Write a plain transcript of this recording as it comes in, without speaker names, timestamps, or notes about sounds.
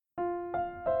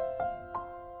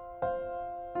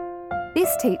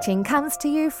This teaching comes to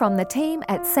you from the team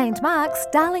at St Mark's,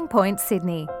 Darling Point,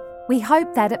 Sydney. We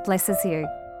hope that it blesses you.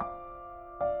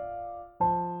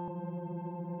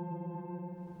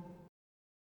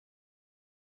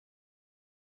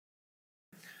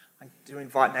 I do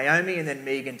invite Naomi and then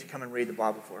Megan to come and read the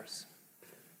Bible for us.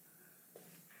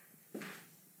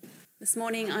 This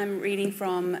morning I'm reading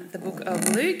from the book of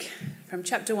Luke, from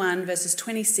chapter 1, verses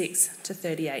 26 to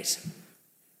 38.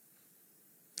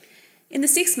 In the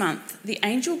 6th month, the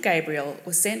angel Gabriel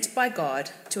was sent by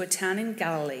God to a town in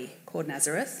Galilee called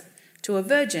Nazareth, to a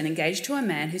virgin engaged to a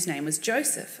man whose name was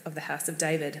Joseph of the house of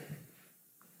David.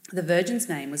 The virgin's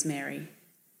name was Mary.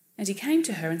 And he came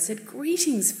to her and said,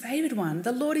 "Greetings, favoured one,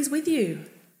 the Lord is with you."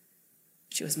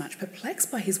 She was much perplexed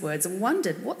by his words and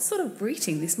wondered what sort of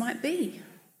greeting this might be.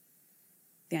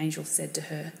 The angel said to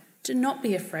her, "Do not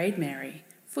be afraid, Mary,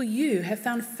 for you have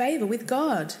found favour with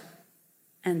God.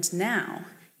 And now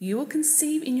you will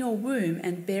conceive in your womb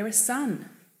and bear a son,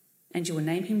 and you will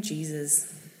name him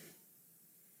Jesus.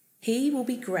 He will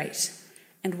be great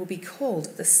and will be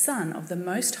called the Son of the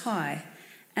Most High,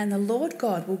 and the Lord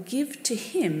God will give to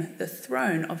him the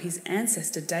throne of his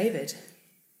ancestor David.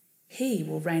 He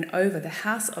will reign over the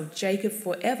house of Jacob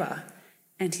forever,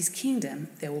 and his kingdom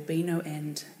there will be no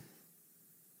end."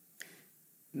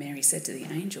 Mary said to the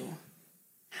angel,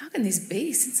 "How can this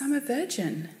be, since I'm a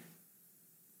virgin?"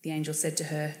 The angel said to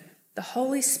her, "The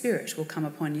Holy Spirit will come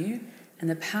upon you, and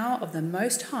the power of the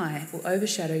Most High will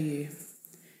overshadow you.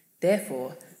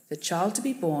 Therefore, the child to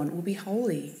be born will be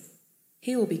holy.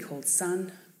 He will be called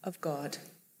Son of God.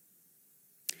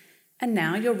 And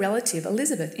now your relative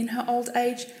Elizabeth, in her old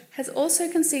age, has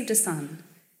also conceived a son,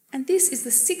 and this is the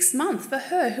 6th month for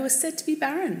her who is said to be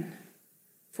barren.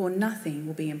 For nothing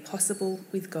will be impossible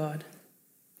with God."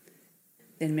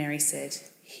 Then Mary said,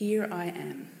 Here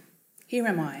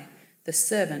am I, the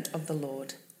servant of the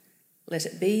Lord. Let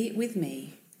it be with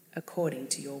me according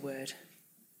to your word."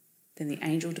 Then the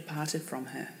angel departed from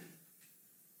her.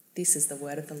 This is the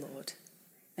word of the Lord.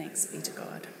 Thanks be to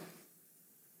God.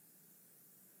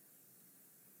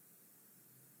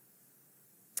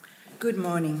 Good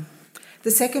morning.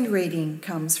 The second reading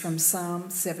comes from Psalm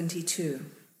 72.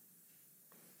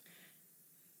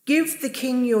 Give the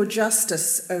king your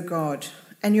justice, O God,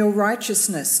 and your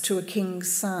righteousness to a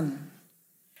king's son.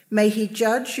 May he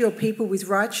judge your people with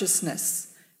righteousness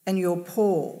and your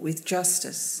poor with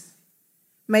justice.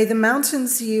 May the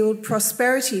mountains yield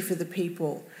prosperity for the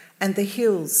people and the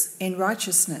hills in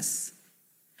righteousness.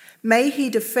 May he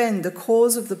defend the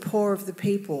cause of the poor of the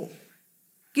people,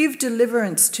 give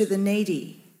deliverance to the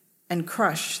needy, and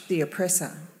crush the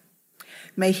oppressor.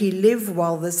 May he live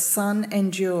while the sun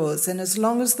endures, and as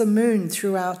long as the moon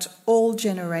throughout all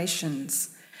generations.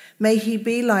 May he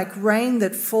be like rain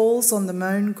that falls on the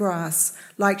mown grass,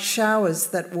 like showers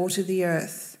that water the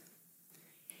earth.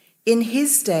 In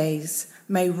his days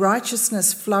may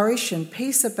righteousness flourish and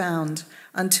peace abound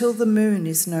until the moon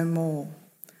is no more.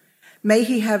 May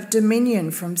he have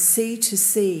dominion from sea to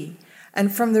sea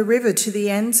and from the river to the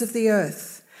ends of the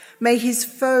earth. May his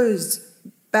foes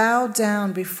bow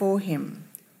down before him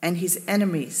and his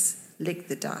enemies lick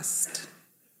the dust.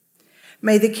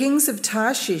 May the kings of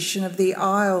Tarshish and of the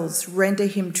isles render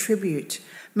him tribute.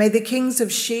 May the kings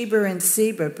of Sheba and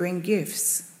Seba bring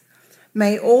gifts.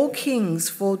 May all kings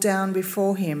fall down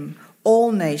before him,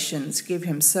 all nations give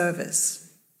him service.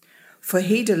 For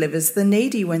he delivers the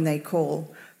needy when they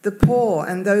call, the poor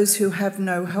and those who have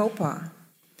no helper.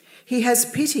 He has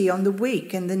pity on the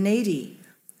weak and the needy,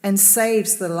 and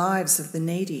saves the lives of the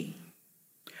needy.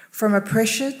 From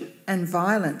oppression and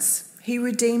violence he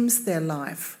redeems their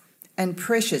life, and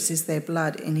precious is their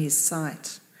blood in his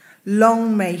sight.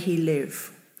 Long may he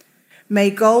live. May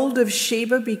gold of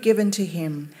Sheba be given to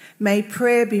him. May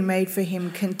prayer be made for him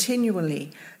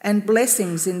continually, and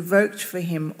blessings invoked for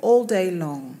him all day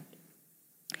long.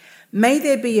 May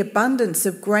there be abundance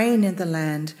of grain in the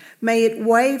land. May it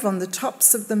wave on the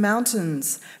tops of the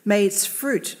mountains. May its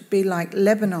fruit be like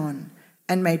Lebanon,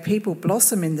 and may people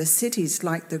blossom in the cities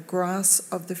like the grass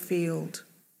of the field.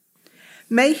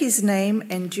 May his name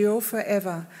endure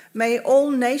forever. May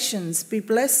all nations be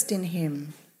blessed in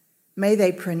him. May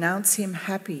they pronounce him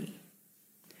happy.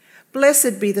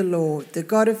 Blessed be the Lord, the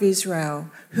God of Israel,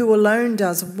 who alone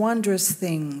does wondrous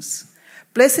things.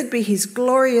 Blessed be his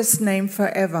glorious name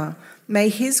forever. May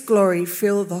his glory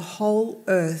fill the whole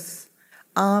earth.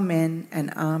 Amen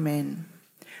and amen.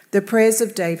 The prayers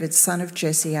of David, son of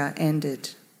Jesse, are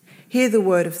ended. Hear the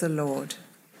word of the Lord.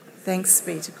 Thanks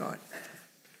be to God.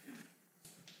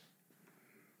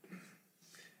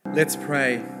 Let's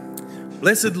pray.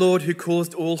 Blessed Lord, who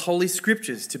caused all holy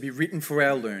scriptures to be written for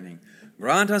our learning,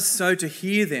 Grant us so to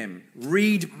hear them,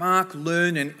 read, mark,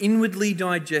 learn, and inwardly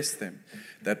digest them,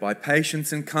 that by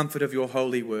patience and comfort of your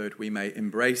holy word we may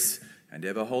embrace and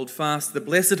ever hold fast the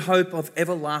blessed hope of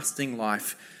everlasting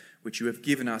life, which you have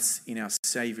given us in our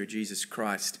Saviour Jesus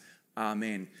Christ.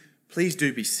 Amen. Please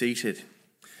do be seated.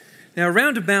 Now,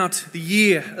 around about the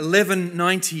year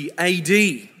 1190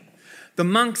 AD, the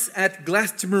monks at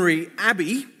Glastonbury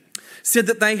Abbey said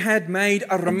that they had made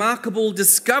a remarkable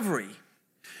discovery.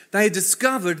 They had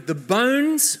discovered the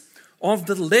bones of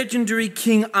the legendary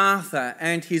King Arthur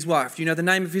and his wife. Do you know the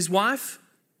name of his wife?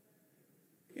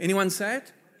 Anyone say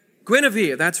it?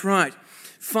 Guinevere, that's right.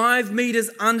 5 meters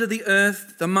under the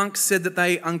earth, the monks said that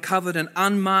they uncovered an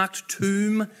unmarked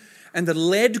tomb and a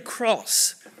lead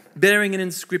cross bearing an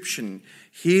inscription,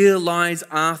 "Here lies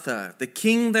Arthur, the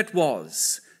king that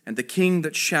was and the king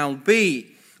that shall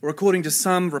be." Or according to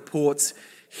some reports,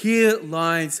 "Here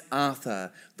lies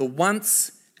Arthur, the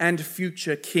once and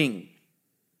future king."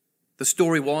 The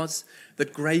story was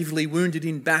that gravely wounded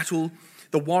in battle,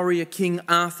 the warrior King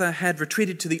Arthur had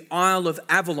retreated to the Isle of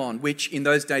Avalon, which in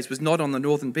those days was not on the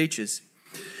northern beaches,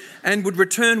 and would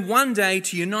return one day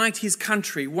to unite his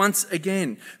country once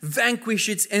again, vanquish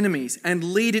its enemies, and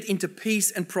lead it into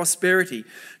peace and prosperity,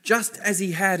 just as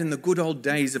he had in the good old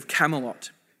days of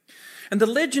Camelot. And the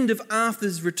legend of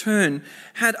Arthur's return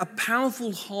had a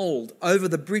powerful hold over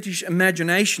the British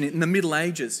imagination in the Middle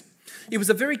Ages. It was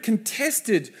a very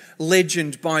contested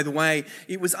legend, by the way.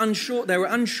 They were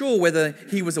unsure whether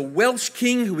he was a Welsh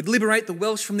king who would liberate the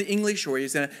Welsh from the English, or he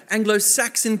was an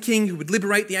Anglo-Saxon king who would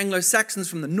liberate the Anglo-Saxons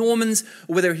from the Normans,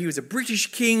 or whether he was a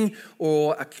British king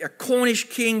or a Cornish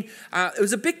king. It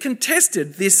was a bit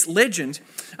contested, this legend.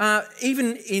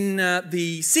 Even in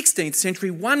the 16th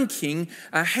century, one king,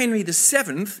 Henry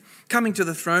VII, coming to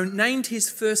the throne, named his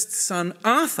first son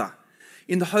Arthur,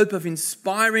 in the hope of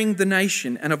inspiring the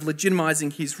nation and of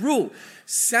legitimising his rule.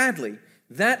 Sadly,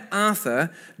 that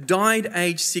Arthur died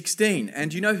aged 16.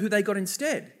 And you know who they got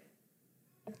instead?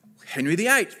 Henry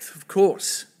VIII, of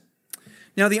course.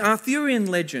 Now, the Arthurian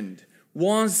legend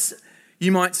was,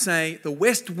 you might say, the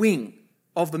West Wing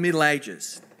of the Middle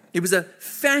Ages. It was a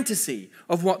fantasy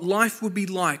of what life would be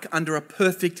like under a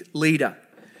perfect leader.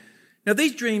 Now,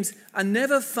 these dreams are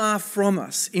never far from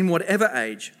us in whatever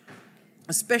age,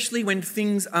 especially when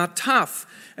things are tough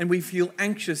and we feel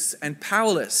anxious and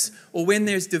powerless, or when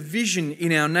there's division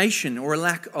in our nation or a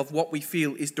lack of what we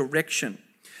feel is direction.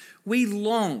 We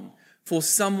long for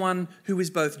someone who is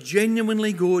both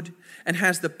genuinely good and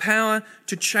has the power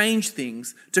to change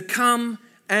things, to come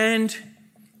and,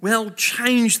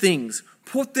 change things,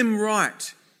 put them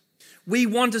right. We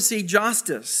want to see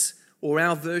justice, or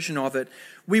our version of it.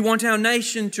 We want our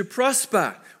nation to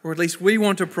prosper, or at least we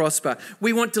want to prosper.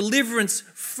 We want deliverance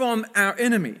from our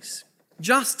enemies,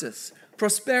 justice,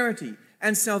 prosperity,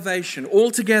 and salvation all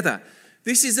together.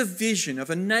 This is a vision of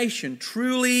a nation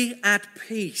truly at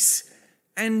peace,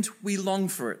 and we long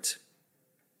for it.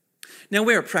 Now,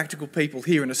 we're a practical people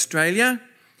here in Australia,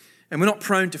 and we're not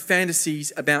prone to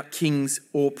fantasies about kings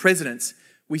or presidents.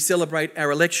 We celebrate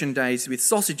our election days with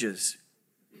sausages.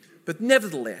 But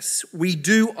nevertheless, we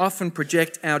do often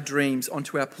project our dreams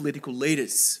onto our political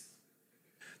leaders.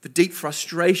 The deep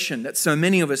frustration that so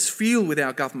many of us feel with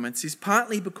our governments is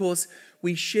partly because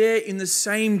we share in the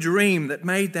same dream that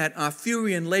made that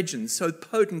Arthurian legend so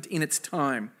potent in its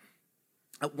time.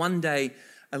 That one day,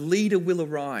 a leader will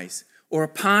arise, or a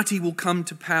party will come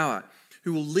to power,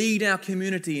 who will lead our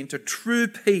community into true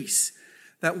peace,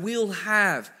 that will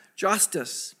have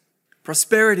justice,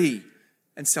 prosperity,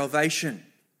 and salvation.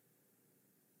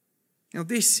 Now,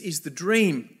 this is the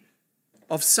dream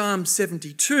of Psalm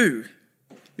 72.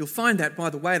 You'll find that, by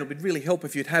the way, it'll really help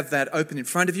if you'd have that open in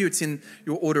front of you. It's in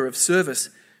your order of service.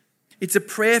 It's a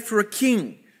prayer for a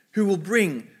king who will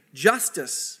bring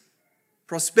justice,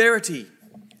 prosperity,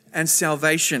 and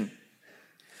salvation.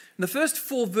 And the first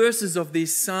 4 verses of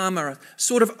this psalm are a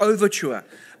sort of overture,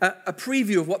 a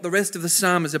preview of what the rest of the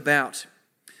psalm is about.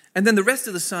 And then the rest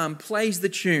of the psalm plays the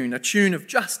tune, a tune of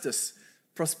justice,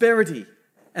 prosperity,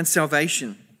 and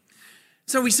salvation.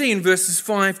 So we see in verses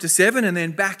 5 to 7 and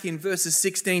then back in verses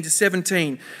 16 to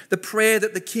 17, the prayer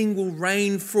that the king will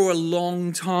reign for a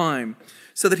long time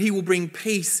so that he will bring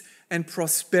peace and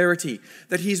prosperity,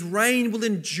 that his reign will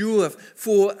endure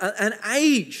for an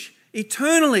age,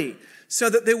 eternally, so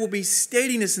that there will be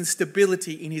steadiness and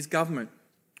stability in his government.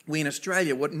 We in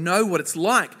Australia know what it's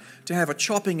like to have a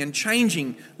chopping and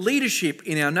changing leadership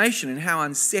in our nation and how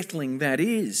unsettling that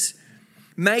is.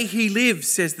 May he live,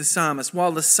 says the psalmist,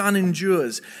 while the sun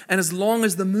endures, and as long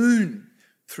as the moon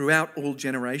throughout all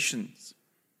generations.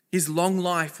 His long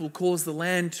life will cause the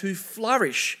land to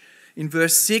flourish In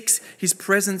verse 6, his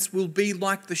presence will be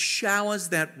like the showers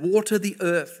that water the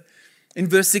earth. In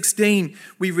verse 16,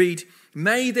 we read,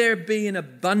 may there be an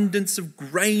abundance of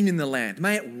grain in the land.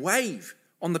 May it wave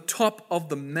on the top of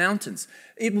the mountains.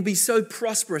 It will be so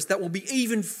prosperous that we'll be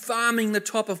even farming the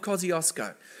top of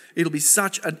Kosciuszko. It'll be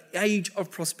such an age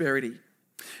of prosperity.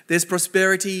 There's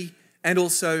prosperity and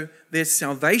also there's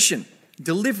salvation,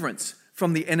 deliverance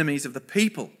from the enemies of the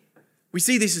people. We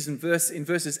see this in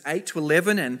verses 8 to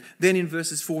 11 and then in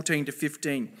verses 14 to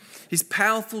 15. His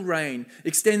powerful reign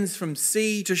extends from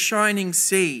sea to shining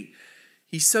sea.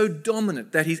 He's so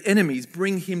dominant that his enemies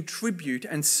bring him tribute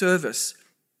and service.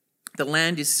 The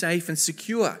land is safe and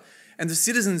secure, and the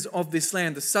citizens of this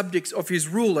land, the subjects of his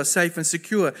rule, are safe and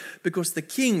secure because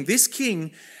this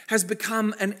king has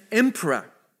become an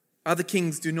emperor. Other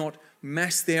kings do not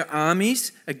mass their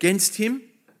armies against him,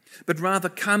 but rather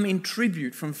come in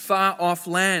tribute from far off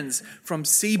lands, from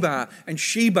Seba and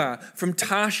Sheba, from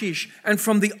Tarshish and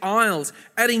from the isles,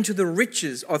 adding to the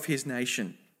riches of his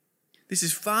nation. This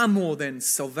is far more than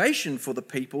salvation for the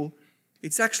people.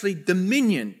 It's actually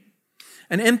dominion,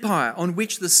 an empire on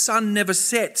which the sun never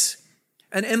sets,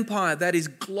 an empire that is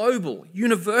global,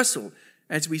 universal,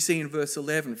 as we see in verse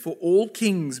 11. For all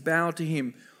kings bow to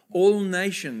him, all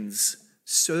nations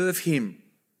serve him.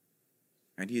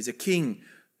 And he is a king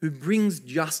who brings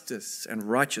justice and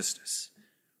righteousness.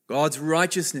 God's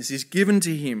righteousness is given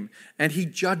to him and he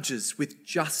judges with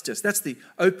justice. That's the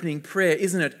opening prayer,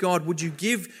 isn't it? God, would you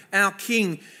give our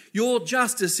king your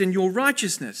justice and your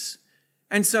righteousness?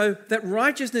 And so that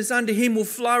righteousness under him will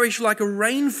flourish like a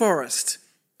rainforest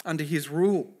under his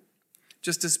rule.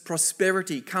 Just as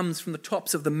prosperity comes from the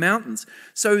tops of the mountains,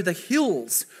 so the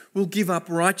hills will give up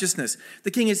righteousness. The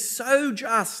king is so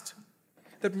just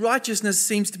that righteousness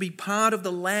seems to be part of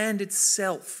the land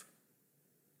itself.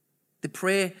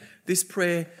 This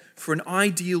prayer for an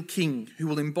ideal king who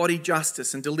will embody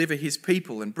justice and deliver his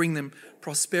people and bring them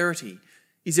prosperity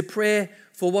is a prayer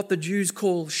for what the Jews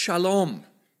call shalom,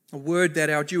 a word that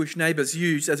our Jewish neighbours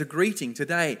use as a greeting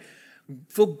today,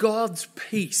 for God's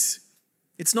peace.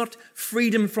 It's not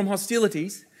freedom from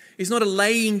hostilities. It's not a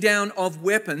laying down of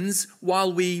weapons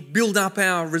while we build up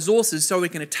our resources so we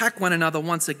can attack one another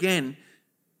once again.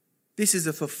 This is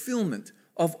a fulfillment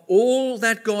of all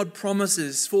that God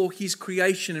promises for his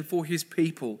creation and for his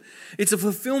people. It's a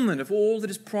fulfillment of all that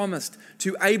is promised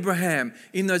to Abraham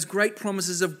in those great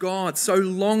promises of God so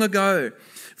long ago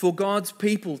for God's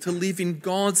people to live in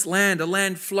God's land, a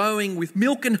land flowing with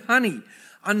milk and honey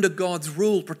under God's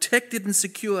rule, protected and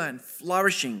secure and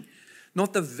flourishing,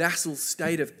 not the vassal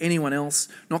state of anyone else,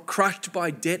 not crushed by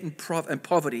debt and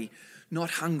poverty, not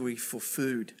hungry for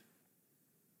food.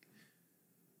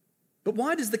 But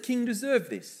why does the king deserve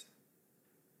this?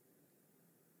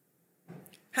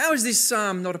 How is this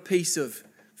psalm not a piece of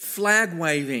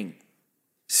flag-waving,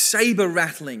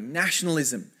 saber-rattling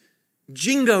nationalism,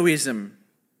 jingoism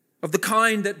of the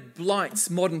kind that blights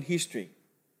modern history?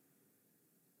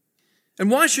 And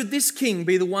why should this king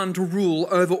be the one to rule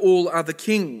over all other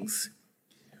kings?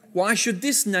 Why should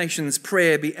this nation's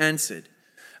prayer be answered?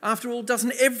 After all,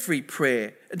 doesn't every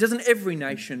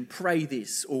nation pray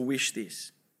this or wish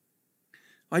this?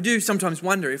 I do sometimes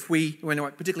wonder if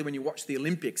particularly when you watch the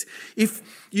Olympics,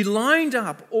 if you lined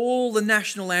up all the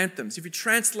national anthems, if you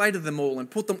translated them all and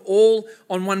put them all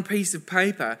on one piece of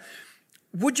paper,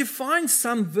 would you find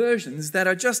some versions that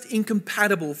are just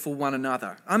incompatible for one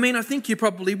another? I mean, I think you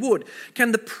probably would.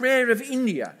 Can the prayer of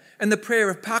India and the prayer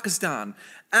of Pakistan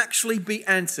actually be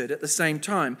answered at the same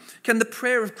time? Can the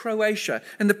prayer of Croatia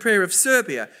and the prayer of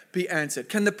Serbia be answered?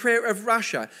 Can the prayer of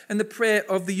Russia and the prayer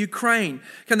of the Ukraine?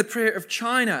 Can the prayer of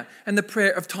China and the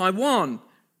prayer of Taiwan?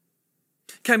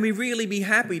 Can we really be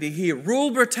happy to hear,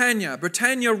 "Rule Britannia,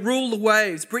 Britannia rule the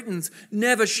waves, Britons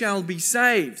never shall be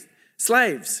slaves"?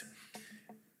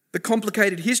 The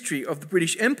complicated history of the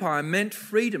British Empire meant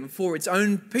freedom for its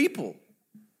own people,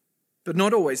 but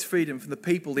not always freedom from the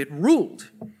people it ruled,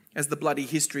 as the bloody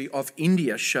history of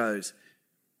India shows.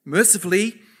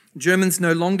 Mercifully, Germans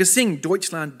no longer sing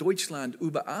Deutschland, Deutschland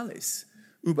über alles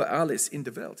in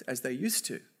der Welt, as they used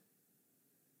to.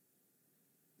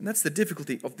 And that's the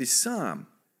difficulty of this psalm,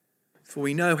 for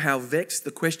we know how vexed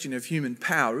the question of human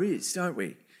power is, don't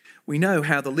we? We know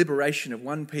how the liberation of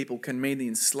one people can mean the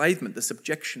enslavement, the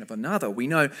subjection of another. We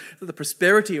know that the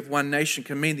prosperity of one nation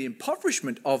can mean the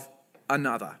impoverishment of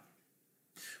another.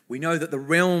 We know that a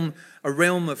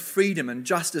realm of freedom and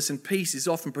justice and peace is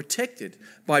often protected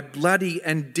by bloody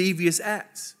and devious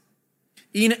acts.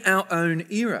 in our own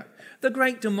era. The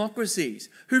great democracies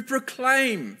who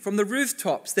proclaim from the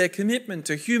rooftops their commitment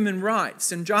to human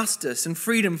rights and justice and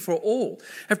freedom for all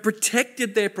have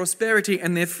protected their prosperity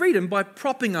and their freedom by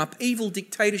propping up evil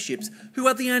dictatorships who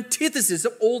are the antithesis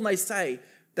of all they say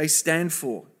they stand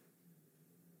for.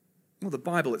 Well, the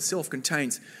Bible itself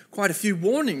contains quite a few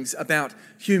warnings about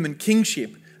human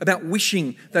kingship, about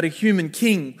wishing that a human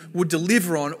king would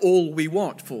deliver on all we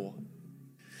want for.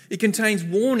 It contains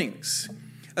warnings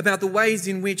about the ways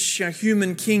in which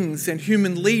human kings and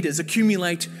human leaders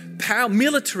accumulate power,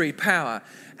 military power,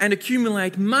 and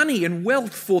accumulate money and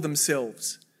wealth for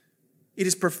themselves. It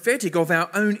is prophetic of our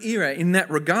own era in that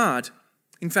regard.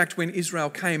 In fact, when Israel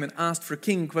came and asked for a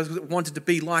king because it wanted to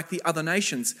be like the other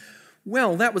nations,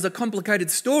 well, that was a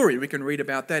complicated story. We can read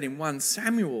about that in 1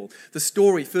 Samuel, the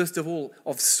story, first of all,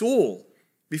 of Saul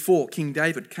before King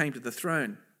David came to the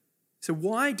throne. So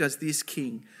why does this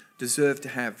king deserve to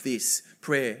have this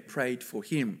prayer prayed for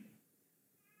him?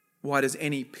 Why does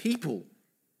any people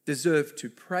deserve to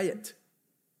pray it?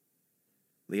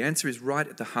 The answer is right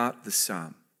at the heart of the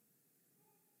psalm.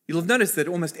 You'll have noticed that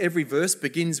almost every verse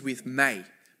begins with may.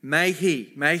 May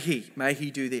he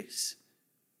do this.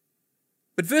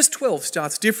 But verse 12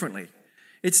 starts differently.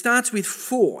 It starts with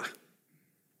for.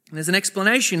 And there's an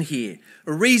explanation here,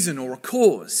 a reason or a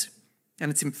cause,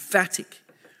 and it's emphatic.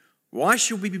 Why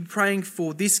should we be praying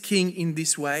for this king in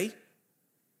this way?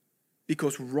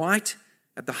 Because right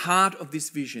at the heart of this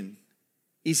vision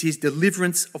is his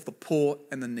deliverance of the poor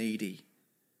and the needy.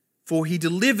 For he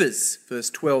delivers, verse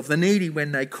 12, the needy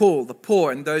when they call, the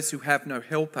poor and those who have no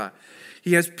helper.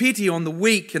 He has pity on the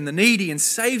weak and the needy and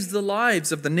saves the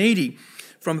lives of the needy.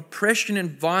 From oppression and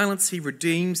violence he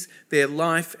redeems their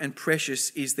life, and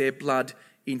precious is their blood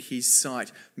in his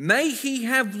sight. May he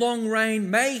have long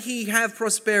reign, may he have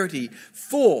prosperity,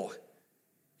 for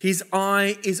his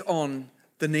eye is on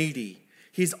the needy.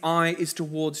 His eye is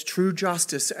towards true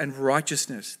justice and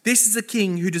righteousness. This is a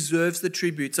king who deserves the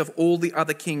tributes of all the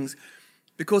other kings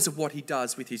because of what he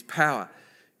does with his power.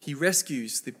 He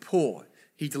rescues the poor.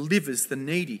 He delivers the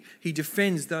needy. He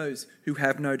defends those who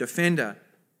have no defender.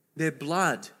 Their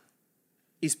blood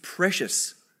is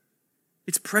precious.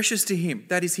 It's precious to him.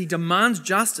 That is, he demands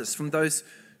justice from those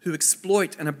who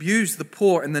exploit and abuse the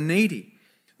poor and the needy.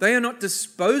 They are not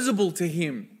disposable to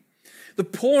him. The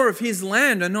poor of his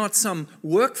land are not some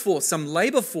workforce, some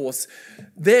labor force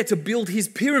there to build his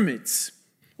pyramids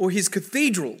or his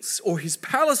cathedrals or his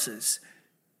palaces.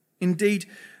 Indeed,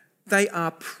 they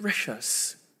are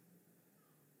precious.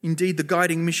 Indeed, the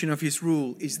guiding mission of his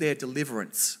rule is their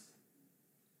deliverance.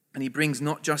 And he brings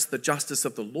not just the justice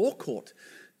of the law court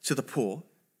to the poor,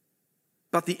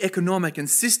 but the economic and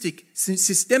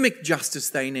systemic justice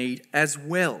they need as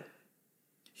well.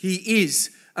 He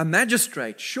is a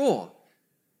magistrate, sure,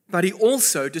 but he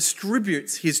also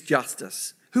distributes his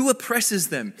justice. Who oppresses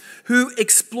them? Who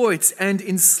exploits and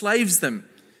enslaves them?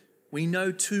 We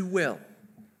know too well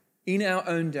in our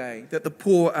own day that the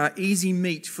poor are easy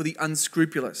meat for the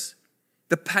unscrupulous,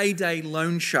 the payday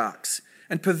loan sharks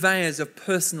and purveyors of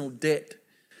personal debt.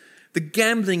 The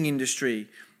gambling industry,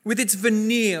 with its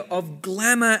veneer of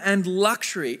glamour and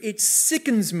luxury, it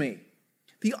sickens me.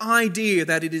 The idea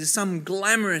that it is some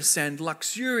glamorous and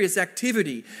luxurious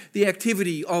activity, the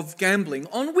activity of gambling,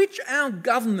 on which our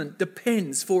government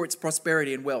depends for its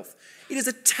prosperity and wealth. It is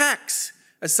a tax,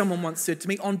 as someone once said to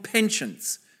me, on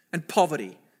pensions and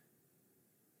poverty.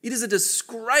 It is a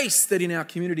disgrace that in our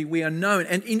community we are known,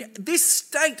 and in this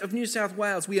state of New South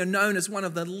Wales, we are known as one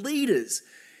of the leaders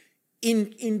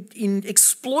in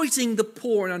exploiting the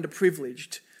poor and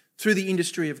underprivileged through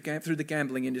the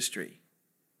gambling industry.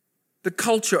 The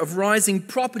culture of rising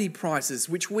property prices,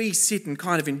 which we sit and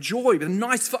kind of enjoy, but are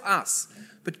nice for us,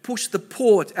 but push the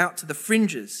poor out to the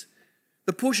fringes.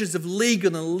 The pushes of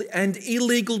legal and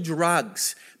illegal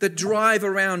drugs that drive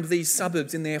around these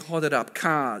suburbs in their hodded up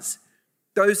cars.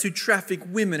 Those who traffic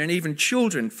women and even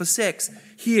children for sex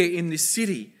here in this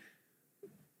city.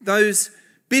 Those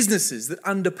businesses that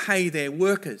underpay their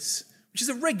workers, which is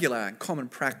a regular and common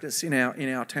practice in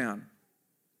our town.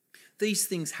 These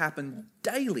things happen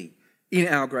daily in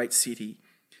our great city,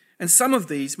 and some of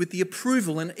these with the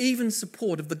approval and even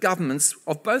support of the governments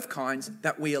of both kinds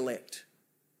that we elect.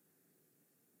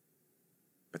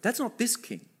 But that's not this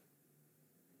king.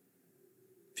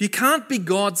 If you can't be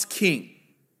God's king,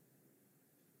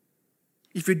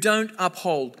 if you don't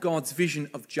uphold God's vision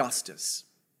of justice,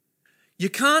 you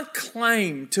can't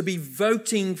claim to be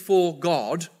voting for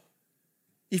God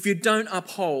if you don't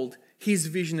uphold his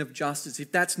vision of justice,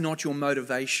 if that's not your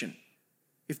motivation,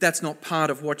 if that's not part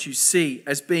of what you see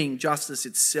as being justice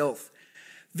itself.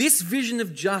 This vision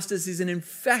of justice is an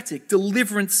emphatic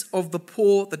deliverance of the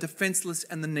poor, the defenseless,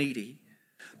 and the needy.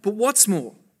 But what's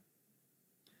more,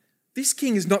 this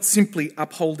king is not simply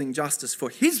upholding justice for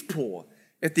his poor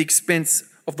at the expense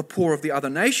of the poor of the other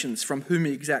nations from whom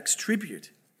he exacts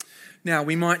tribute. Now,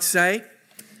 we might say,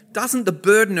 doesn't the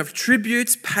burden of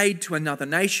tributes paid to another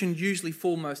nation usually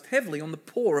fall most heavily on the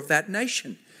poor of that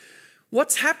nation?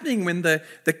 What's happening when the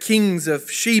kings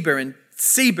of Sheba and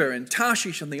Seba and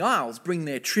Tarshish and the Isles bring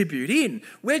their tribute in?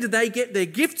 Where do they get their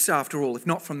gifts after all, if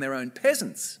not from their own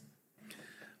peasants?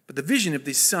 But the vision of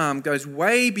this psalm goes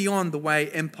way beyond the way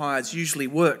empires usually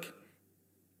work.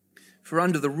 For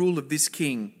under the rule of this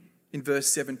king, in verse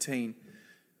 17,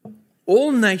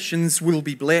 all nations will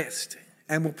be blessed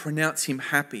and will pronounce him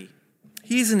happy.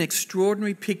 Here's an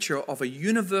extraordinary picture of a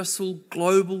universal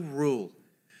global rule.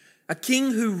 A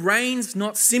king who reigns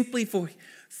not simply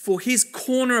for his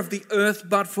corner of the earth,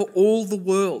 but for all the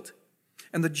world.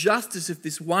 And the justice of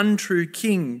this one true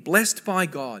king, blessed by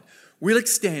God, will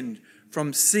extend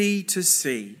from sea to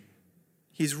sea.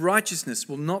 His righteousness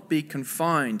will not be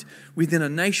confined within a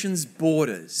nation's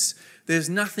borders. There's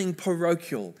nothing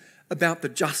parochial about the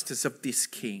justice of this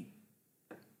king.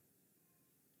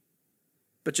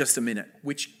 But just a minute,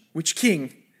 which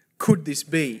king could this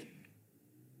be?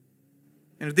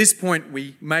 And at this point,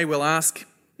 we may well ask,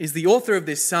 is the author of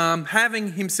this psalm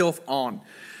having himself on?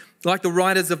 Like the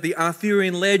writers of the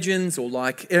Arthurian legends, or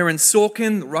like Aaron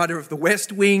Sorkin, the writer of The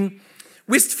West Wing,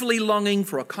 wistfully longing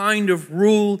for a kind of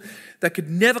rule that could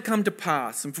never come to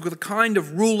pass, and for the kind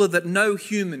of ruler that no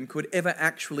human could ever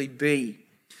actually be.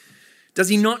 Does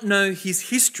he not know his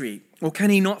history, or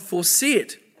can he not foresee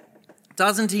it?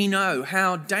 Doesn't he know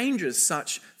how dangerous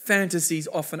such fantasies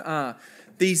often are?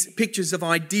 These pictures of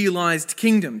idealized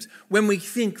kingdoms, when we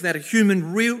think that a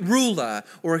human ruler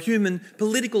or a human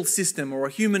political system or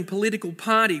a human political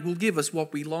party will give us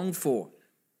what we long for.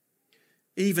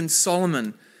 Even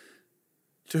Solomon,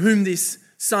 to whom this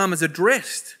psalm is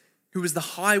addressed, who was the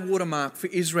high watermark for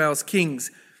Israel's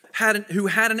kings, who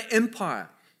had an empire,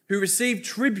 who received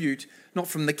tribute not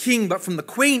from the king but from the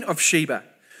queen of Sheba,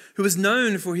 who was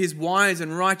known for his wise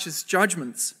and righteous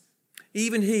judgments.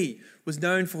 Even he was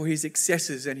known for his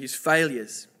excesses and his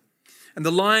failures. And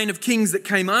the line of kings that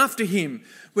came after him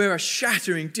were a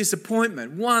shattering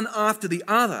disappointment, one after the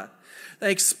other.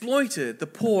 They exploited the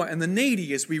poor and the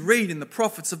needy, as we read in the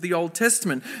prophets of the Old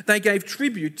Testament. They gave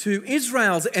tribute to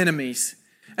Israel's enemies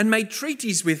and made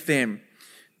treaties with them.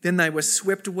 Then they were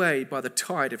swept away by the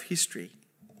tide of history.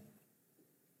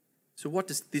 So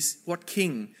what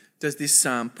king does this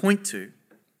psalm point to?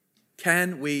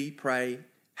 Can we pray?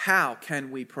 How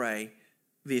can we pray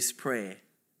this prayer?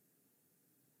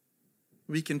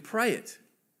 We can pray it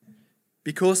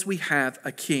because we have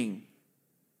a king.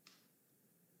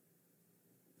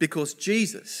 Because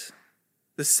Jesus,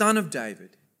 the Son of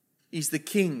David, is the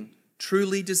king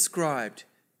truly described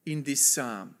in this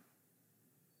psalm.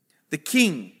 The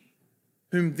king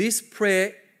whom this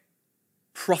prayer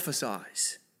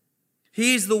prophesies.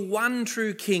 He is the one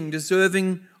true king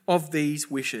deserving of these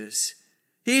wishes.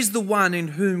 He is the one in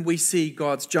whom we see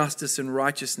God's justice and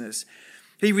righteousness.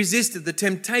 He resisted the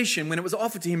temptation when it was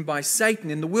offered to him by Satan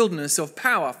in the wilderness of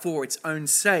power for its own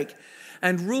sake,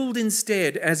 and ruled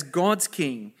instead as God's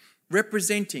king,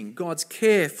 representing God's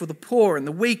care for the poor and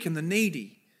the weak and the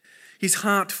needy. His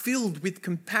heart filled with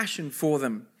compassion for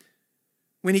them.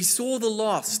 When he saw the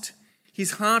lost,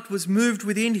 his heart was moved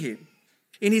within him.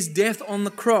 In his death on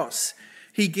the cross,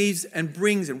 he gives and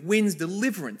brings and wins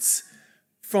deliverance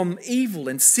from evil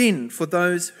and sin for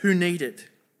those who need it.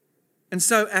 And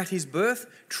so at his birth,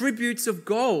 tributes of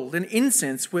gold and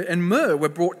incense and myrrh were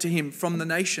brought to him from the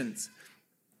nations.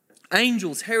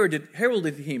 Angels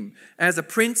heralded him as a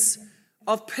prince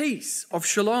of peace, of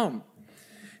shalom.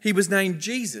 He was named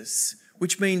Jesus,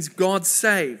 which means God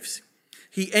saves.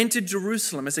 He entered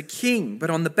Jerusalem as a king, but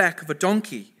on the back of a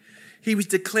donkey. He was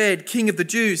declared King of the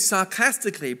Jews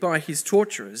sarcastically by his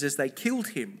torturers as they killed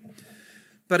him.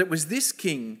 But it was this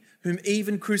king whom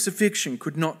even crucifixion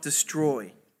could not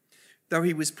destroy. Though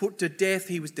he was put to death,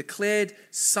 he was declared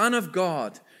Son of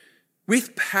God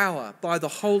with power by the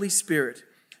Holy Spirit,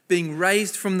 being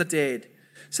raised from the dead,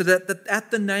 so that at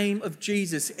the name of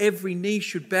Jesus every knee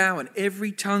should bow and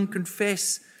every tongue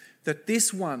confess that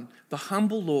this one, the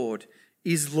humble Lord,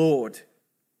 is Lord.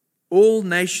 All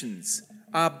nations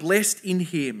are blessed in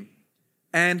him,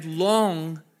 and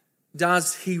long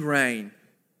does he reign.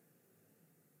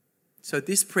 So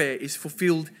this prayer is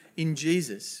fulfilled in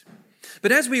Jesus.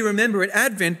 But as we remember at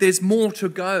Advent, there's more to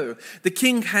go. The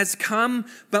King has come,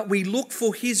 but we look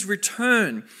for his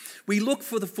return. We look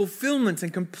for the fulfillment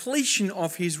and completion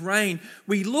of his reign.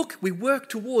 We work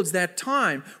towards that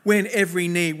time when every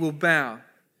knee will bow.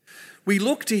 We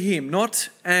look to him not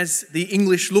as the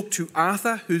English look to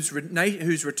Arthur, whose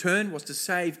return was to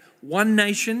save one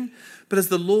nation, but as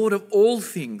the Lord of all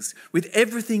things, with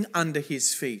everything under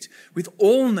his feet, with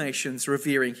all nations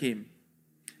revering him.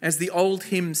 As the old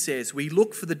hymn says, we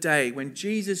look for the day when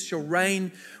Jesus shall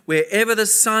reign wherever the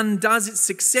sun does its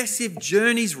successive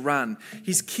journeys run,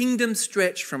 his kingdom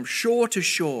stretch from shore to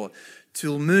shore,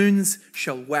 till moons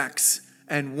shall wax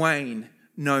and wane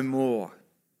no more.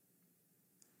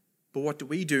 But what do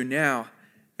we do now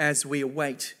as we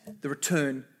await the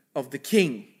return of the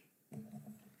King?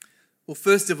 Well,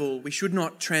 first of all, we should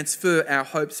not transfer our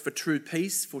hopes for true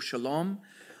peace, for shalom,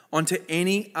 onto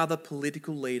any other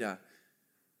political leader.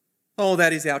 Oh,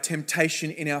 that is our temptation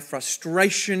in our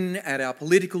frustration at our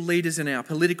political leaders and our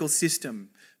political system.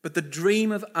 But the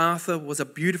dream of Arthur was a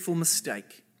beautiful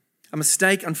mistake. A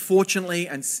mistake, unfortunately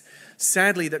and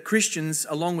sadly, that Christians,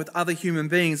 along with other human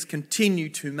beings, continue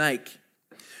to make.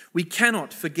 We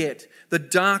cannot forget the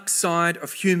dark side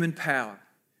of human power,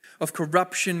 of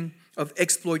corruption, of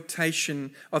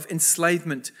exploitation, of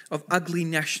enslavement, of ugly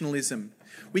nationalism.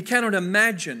 We cannot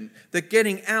imagine that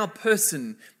getting our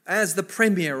person as the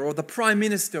Premier or the Prime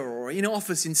Minister or in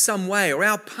office in some way, or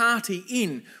our party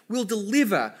in, will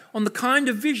deliver on the kind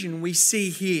of vision we see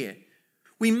here.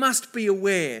 We must be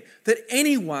aware that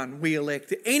anyone we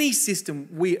elect, any system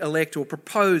we elect or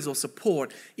propose or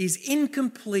support, is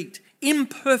incomplete,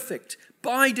 imperfect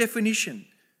by definition.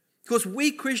 Because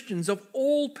we Christians of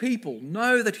all people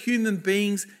know that human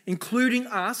beings, including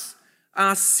us,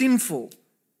 are sinful.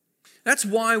 That's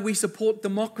why we support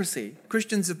democracy.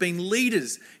 Christians have been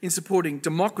leaders in supporting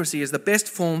democracy as the best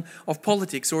form of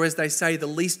politics, or as they say, the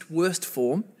least worst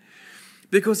form,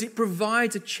 because it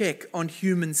provides a check on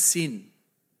human sin.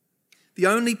 The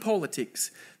only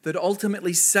politics that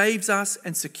ultimately saves us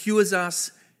and secures us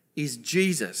is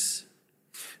Jesus.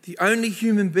 The only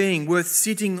human being worth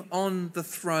sitting on the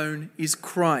throne is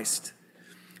Christ.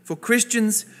 For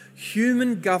Christians,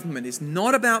 human government is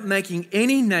not about making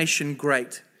any nation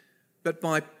great, but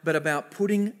about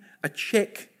putting a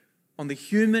check on the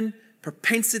human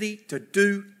propensity to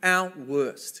do our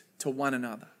worst to one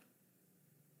another.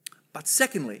 But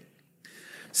secondly,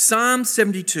 Psalm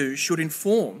 72 should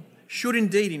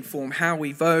indeed inform how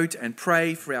we vote and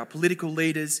pray for our political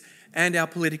leaders and our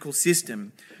political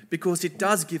system, because it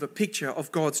does give a picture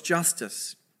of God's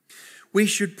justice. We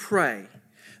should pray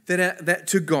that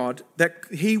to God that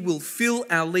he will fill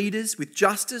our leaders with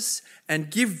justice and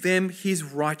give them his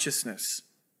righteousness.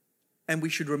 And we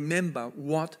should remember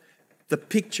what the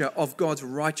picture of God's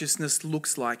righteousness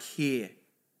looks like here.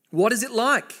 What is it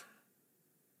like?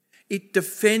 It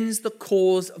defends the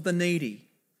cause of the needy.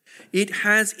 It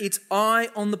has its eye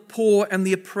on the poor and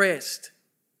the oppressed.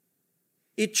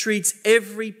 It treats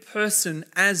every person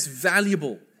as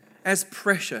valuable, as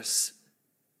precious.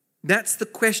 That's the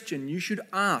question you should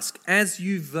ask as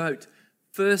you vote,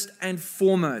 first and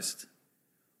foremost.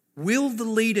 Will the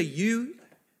leader you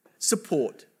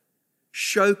support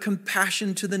show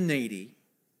compassion to the needy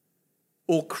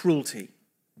or cruelty?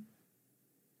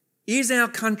 Is our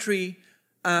country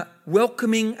a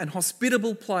welcoming and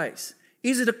hospitable place?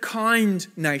 Is it a kind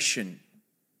nation?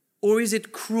 Or is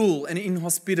it cruel and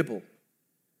inhospitable?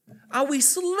 Are we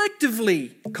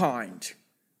selectively kind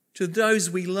to those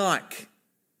we like,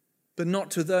 but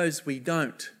not to those we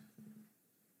don't?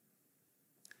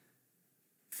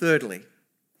 Thirdly,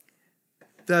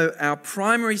 though our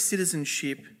primary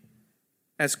citizenship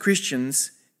as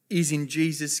Christians is in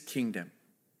Jesus' kingdom.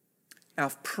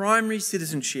 Our primary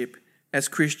citizenship as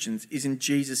Christians is in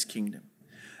Jesus' kingdom.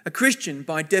 A Christian,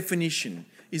 by definition,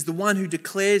 is the one who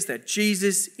declares that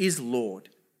Jesus is Lord.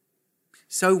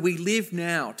 So we live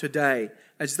now, today,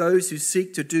 as those who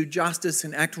seek to do justice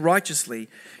and act righteously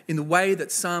in the way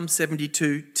that Psalm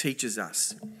 72 teaches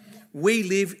us. We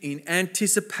live in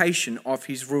anticipation of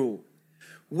his rule.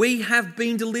 We have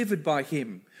been delivered by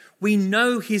him. We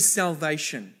know his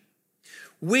salvation.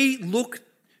 We look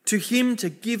to him to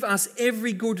give us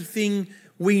every good thing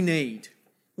we need.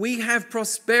 We have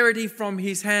prosperity from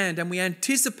his hand, and we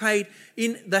anticipate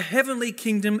in the heavenly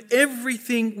kingdom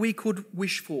everything we could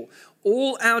wish for,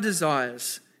 all our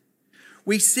desires.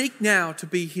 We seek now to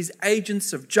be his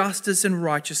agents of justice and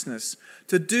righteousness,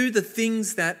 to do the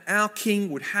things that our King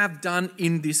would have done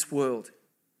in this world.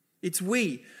 It's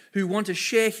we who want to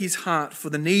share his heart for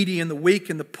the needy and the weak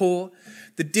and the poor,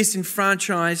 the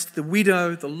disenfranchised, the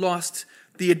widow, the lost,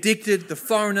 the addicted, the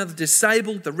foreigner, the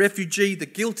disabled, the refugee, the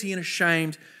guilty and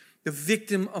ashamed, the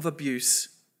victim of abuse.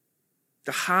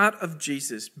 The heart of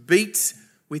Jesus beats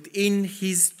within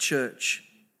his church.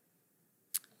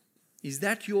 Is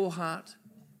that your heart?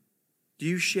 Do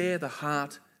you share the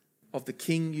heart of the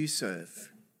King you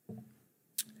serve?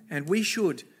 And we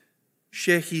should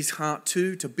share his heart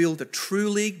too, to build a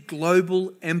truly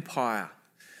global empire.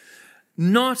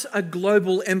 Not a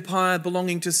global empire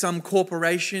belonging to some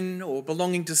corporation or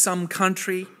belonging to some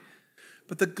country,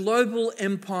 but the global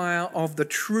empire of the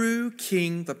true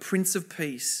King, the Prince of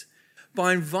Peace,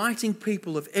 by inviting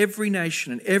people of every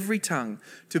nation and every tongue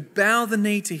to bow the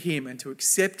knee to him and to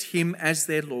accept him as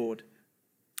their Lord.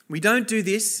 We don't do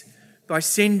this by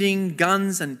sending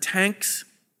guns and tanks,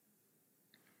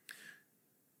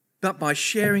 but by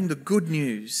sharing the good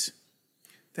news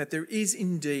that there is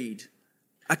indeed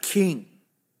a King,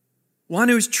 one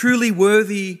who is truly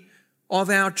worthy of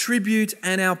our tribute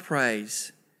and our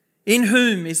praise, in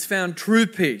whom is found true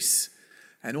peace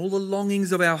and all the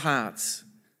longings of our hearts,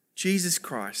 Jesus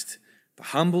Christ, the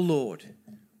humble Lord,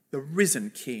 the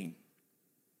risen King.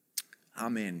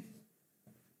 Amen.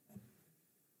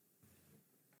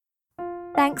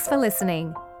 Thanks for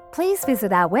listening. Please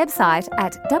visit our website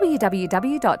at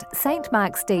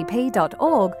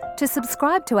www.stmarksdp.org to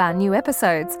subscribe to our new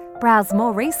episodes, browse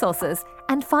more resources,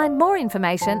 and find more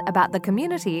information about the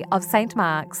community of St.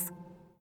 Mark's.